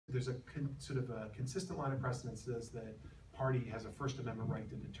There's a sort of a consistent line of precedent that says that party has a First Amendment right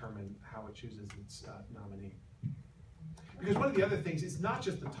to determine how it chooses its nominee. Because one of the other things is not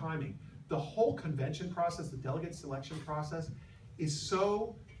just the timing. The whole convention process, the delegate selection process, is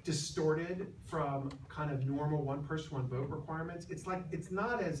so distorted from kind of normal one person, one vote requirements. It's like, it's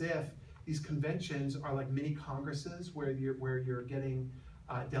not as if these conventions are like mini congresses where you're getting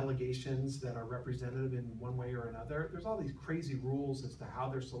delegations that are representative in one way or another. There's all these crazy rules as to how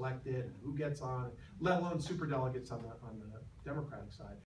they're selected and who gets on, let alone superdelegates on the Democratic side.